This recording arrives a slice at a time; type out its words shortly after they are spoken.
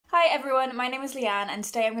Hi everyone, my name is Leanne and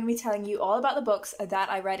today I'm going to be telling you all about the books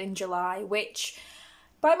that I read in July, which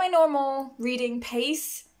by my normal reading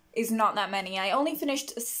pace is not that many. I only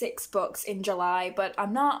finished 6 books in July, but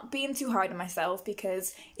I'm not being too hard on myself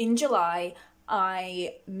because in July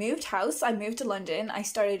I moved house, I moved to London, I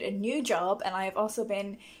started a new job, and I have also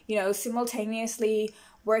been, simultaneously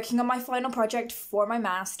working on my final project for my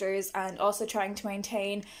master's and also trying to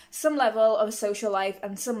maintain some level of social life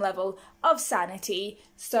and some level of sanity.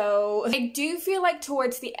 So I do feel like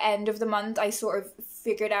towards the end of the month I sort of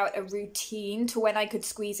figured out a routine to when I could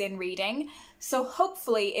squeeze in reading. So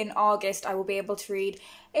hopefully in August I will be able to read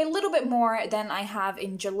a little bit more than I have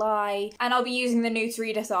in July, and I'll be using the new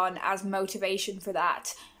readathon as motivation for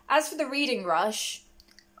that. As for the reading rush,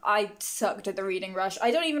 I sucked at the reading rush. I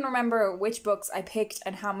don't even remember which books I picked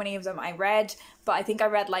and how many of them I read, but I think I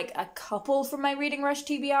read like a couple from my reading rush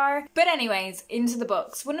TBR. But anyways, into the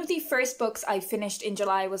books. One of the first books I finished in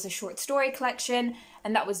July was a short story collection,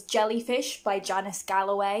 and that was Jellyfish by Janice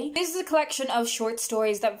Galloway. This is a collection of short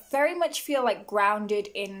stories that very much feel like grounded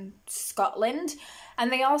in Scotland,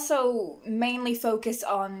 and they also mainly focus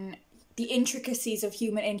on the intricacies of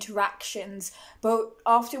human interactions, but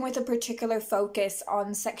often with a particular focus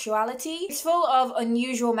on sexuality. It's full of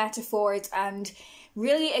unusual metaphors and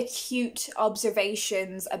really acute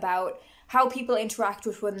observations about how people interact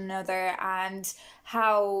with one another and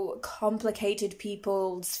how complicated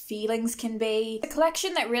people's feelings can be. It's a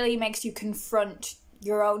collection that really makes you confront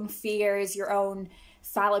your own fears, your own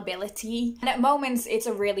fallibility, and at moments it's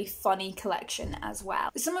a really funny collection as well.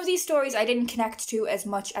 Some of these stories I didn't connect to as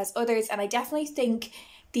much as others, and I definitely think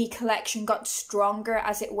the collection got stronger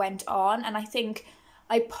as it went on, and I think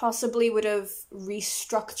I possibly would have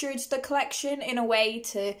restructured the collection in a way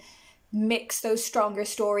to mix those stronger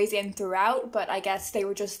stories in throughout, but I guess they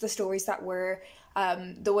were just the stories that were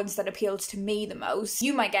the ones that appealed to me the most.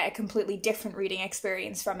 You might get a completely different reading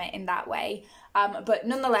experience from it in that way. But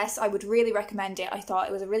nonetheless, I would really recommend it. I thought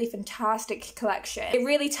it was a really fantastic collection. It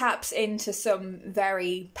really taps into some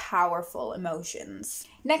very powerful emotions.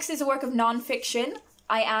 Next is a work of non-fiction.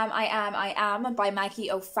 I Am by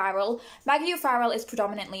Maggie O'Farrell. Maggie O'Farrell is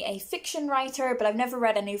predominantly a fiction writer, but I've never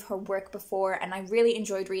read any of her work before, and I really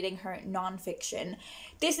enjoyed reading her non-fiction.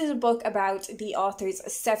 This is a book about the author's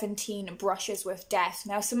 17 brushes with death.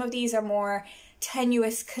 Now, some of these are more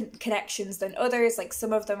tenuous connections than others. Like,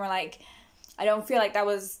 some of them are like, I don't feel like that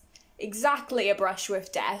was exactly a brush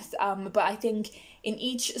with death, but I think in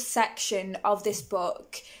each section of this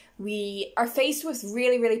book, we are faced with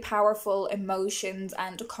really, really powerful emotions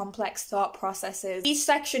and complex thought processes. Each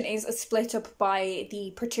section is split up by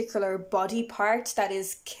the particular body part that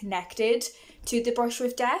is connected to the brush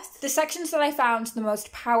with death. The sections that I found the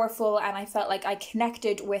most powerful and I felt like I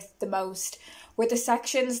connected with the most were the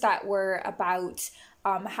sections that were about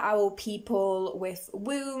how people with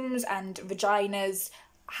wombs and vaginas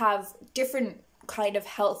have different kind of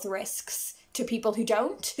health risks to people who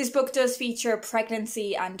don't. This book does feature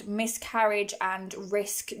pregnancy and miscarriage and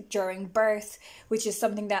risk during birth, which is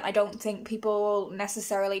something that I don't think people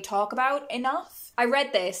necessarily talk about enough. I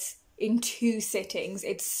read this in 2 sittings.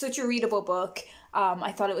 It's such a readable book.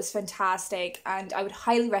 I thought it was fantastic and I would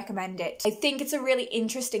highly recommend it. I think it's a really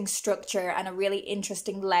interesting structure and a really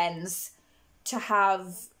interesting lens to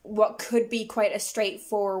have what could be quite a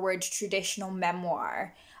straightforward traditional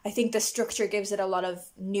memoir. I think the structure gives it a lot of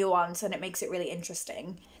nuance and it makes it really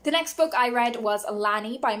interesting. The next book I read was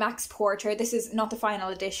Lanny by Max Porter. This is not the final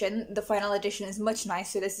edition. The final edition is much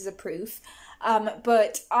nicer. This is a proof.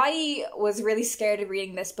 But I was really scared of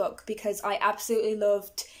reading this book because I absolutely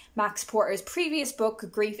loved Max Porter's previous book,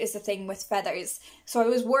 Grief is a Thing with Feathers. So I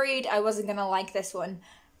was worried I wasn't going to like this one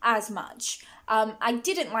as much. I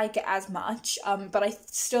didn't like it as much, but I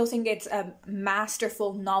still think it's a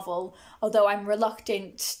masterful novel, although I'm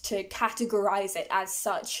reluctant to categorize it as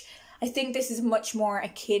such. I think this is much more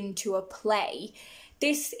akin to a play.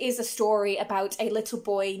 This is a story about a little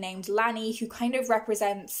boy named Lanny who kind of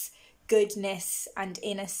represents goodness and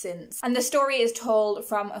innocence. And the story is told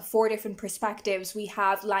from 4 different perspectives. We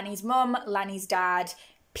have Lanny's mum, Lanny's dad,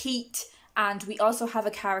 Pete, and we also have a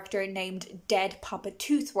character named Dead Papa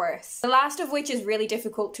Toothworth. The last of which is really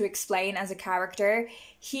difficult to explain as a character.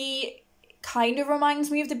 He kind of reminds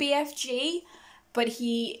me of the BFG, but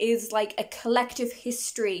he is like a collective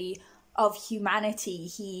history of humanity.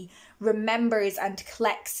 He remembers and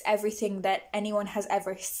collects everything that anyone has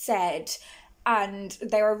ever said. And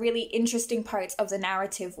there are really interesting parts of the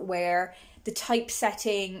narrative where the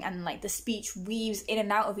typesetting and like the speech weaves in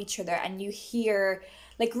and out of each other, and you hear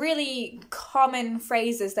like really common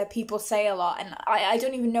phrases that people say a lot, and I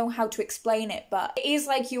don't even know how to explain it, but it is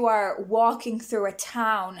like you are walking through a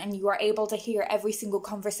town and you are able to hear every single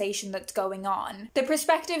conversation that's going on. The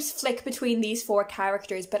perspectives flick between these four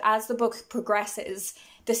characters, but as the book progresses,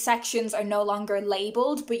 the sections are no longer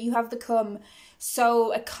labelled, but you have become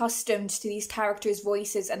so accustomed to these characters'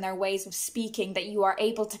 voices and their ways of speaking that you are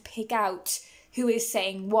able to pick out who is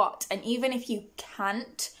saying what. And even if you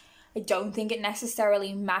can't, I don't think it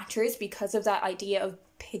necessarily matters because of that idea of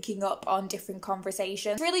picking up on different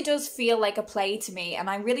conversations. It really does feel like a play to me, and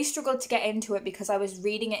I really struggled to get into it because I was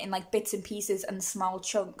reading it in like bits and pieces and small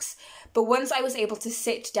chunks. But once I was able to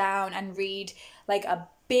sit down and read like a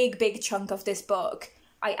big chunk of this book,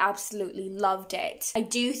 I absolutely loved it. I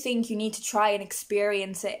do think you need to try and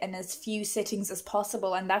experience it in as few sittings as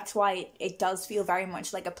possible, and that's why it does feel very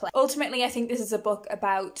much like a play. Ultimately, I think this is a book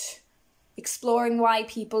about exploring why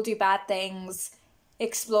people do bad things,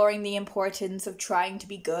 exploring the importance of trying to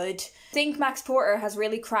be good. I think Max Porter has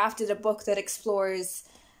really crafted a book that explores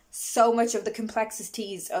so much of the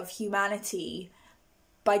complexities of humanity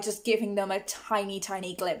by just giving them a tiny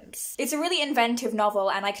glimpse. It's a really inventive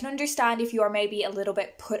novel, and I can understand if you are maybe a little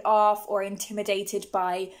bit put off or intimidated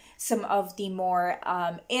by some of the more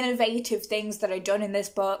innovative things that are done in this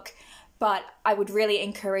book, but I would really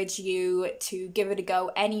encourage you to give it a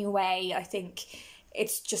go anyway. I think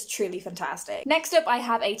it's just truly fantastic. Next up, I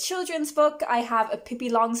have a children's book. I have A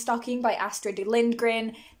Pippi Longstocking by Astrid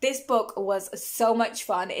Lindgren. This book was so much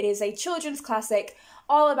fun. It is a children's classic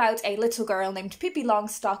all about a little girl named Pippi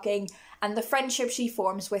Longstocking and the friendship she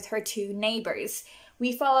forms with her two neighbours.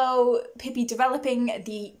 We follow Pippi developing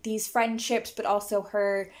these friendships, but also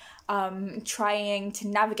her trying to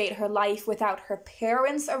navigate her life without her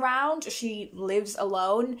parents around. She lives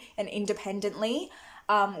alone and independently.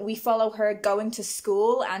 We follow her going to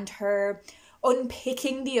school and her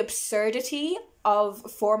unpicking the absurdity of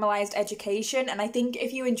formalised education. And I think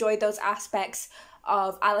if you enjoyed those aspects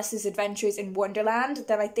of Alice's Adventures in Wonderland,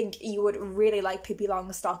 then I think you would really like Pippi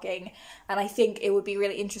Longstocking, and I think it would be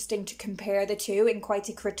really interesting to compare the two in quite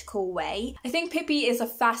a critical way. I think Pippi is a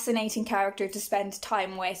fascinating character to spend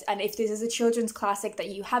time with, and if this is a children's classic that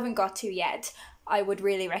you haven't got to yet, I would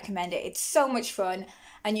really recommend it. It's so much fun,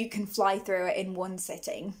 and you can fly through it in one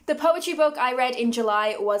sitting. The poetry book I read in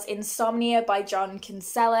July was Insomnia by John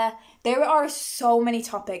Kinsella. There are so many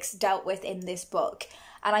topics dealt with in this book,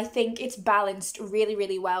 and I think it's balanced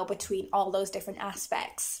really well between all those different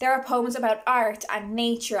aspects. There are poems about art and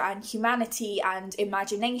nature and humanity and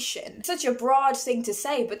imagination. Such a broad thing to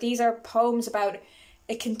say, but these are poems about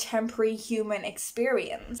a contemporary human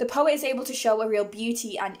experience. The poet is able to show a real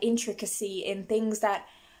beauty and intricacy in things that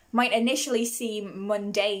might initially seem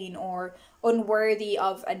mundane or unworthy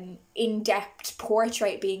of an in-depth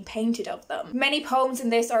portrait being painted of them. Many poems in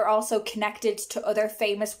this are also connected to other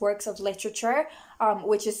famous works of literature,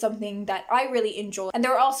 which is something that I really enjoy. And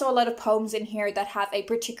there are also a lot of poems in here that have a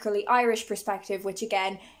particularly Irish perspective, which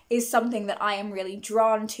again is something that I am really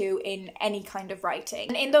drawn to in any kind of writing.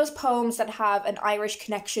 And in those poems that have an Irish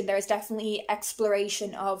connection, there is definitely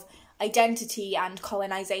exploration of identity and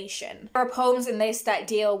colonization. There are poems in this that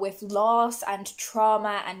deal with loss and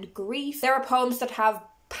trauma and grief. There are poems that have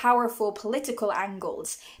powerful political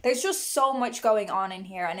angles. There's just so much going on in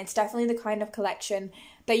here, and it's definitely the kind of collection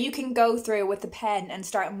that you can go through with a pen and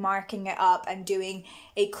start marking it up and doing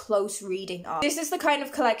a close reading of. This is the kind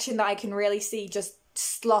of collection that I can really see just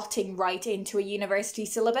slotting right into a university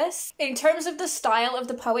syllabus. In terms of the style of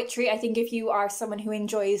the poetry, I think if you are someone who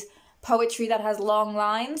enjoys poetry that has long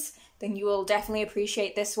lines, then you will definitely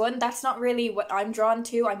appreciate this one. That's not really what I'm drawn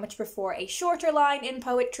to. I much prefer a shorter line in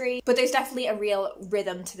poetry, but there's definitely a real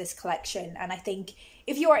rhythm to this collection, and I think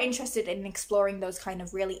if you are interested in exploring those kind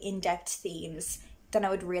of really in-depth themes, then I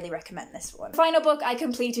would really recommend this one. The final book I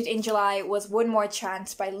completed in July was One More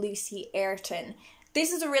Chance by Lucy Ayrton.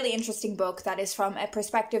 This is a really interesting book that is from a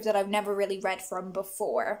perspective that I've never really read from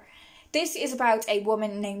before. This is about a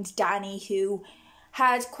woman named Dani who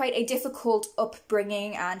had quite a difficult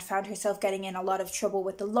upbringing and found herself getting in a lot of trouble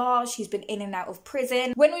with the law. She's been in and out of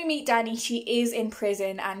prison. When we meet Dani, she is in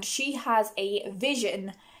prison and she has a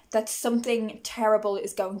vision that something terrible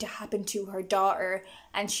is going to happen to her daughter,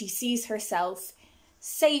 and she sees herself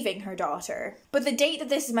saving her daughter. But the date that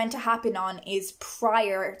this is meant to happen on is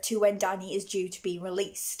prior to when Dani is due to be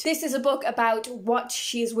released. This is a book about what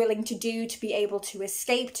she is willing to do to be able to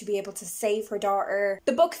escape, to be able to save her daughter.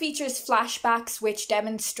 The book features flashbacks which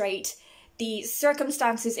demonstrate the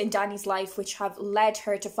circumstances in Dani's life which have led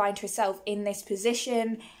her to find herself in this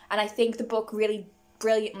position, and I think the book really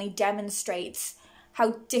brilliantly demonstrates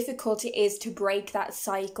how difficult it is to break that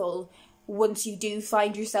cycle once you do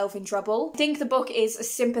find yourself in trouble. I think the book is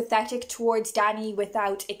sympathetic towards Dani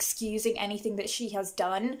without excusing anything that she has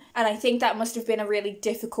done, and I think that must have been a really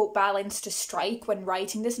difficult balance to strike when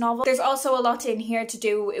writing this novel. There's also a lot in here to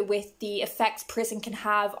do with the effects prison can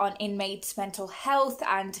have on inmates' mental health,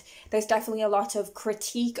 and there's definitely a lot of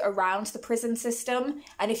critique around the prison system,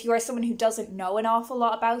 and if you are someone who doesn't know an awful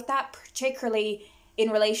lot about that, particularly in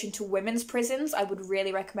relation to women's prisons, I would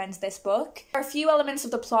really recommend this book. There are a few elements of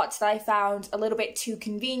the plots that I found a little bit too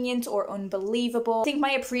convenient or unbelievable. I think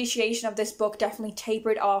my appreciation of this book definitely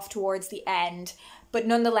tapered off towards the end, but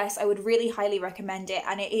nonetheless I would really highly recommend it,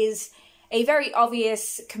 and it is a very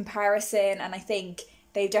obvious comparison, and I think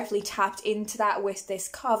they've definitely tapped into that with this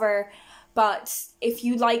cover. But if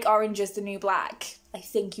you like Orange is the New Black, I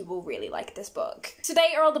think you will really like this book.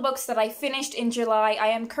 Today are all the books that I finished in July. I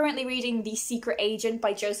am currently reading The Secret Agent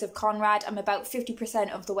by Joseph Conrad. I'm about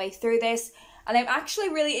 50% of the way through this, and I'm actually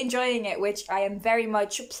really enjoying it, which I am very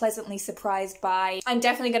much pleasantly surprised by. I'm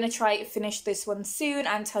definitely going to try to finish this one soon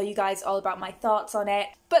and tell you guys all about my thoughts on it.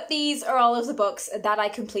 But these are all of the books that I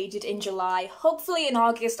completed in July. Hopefully in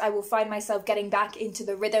August I will find myself getting back into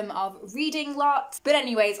the rhythm of reading lots. But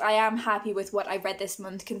anyways, I am happy with what I read this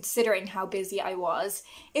month considering how busy I was.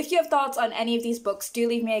 If you have thoughts on any of these books, do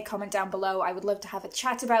leave me a comment down below. I would love to have a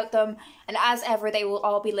chat about them. And as ever, they will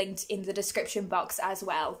all be linked in the description box as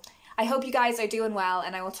well. I hope you guys are doing well,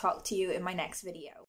 and I will talk to you in my next video.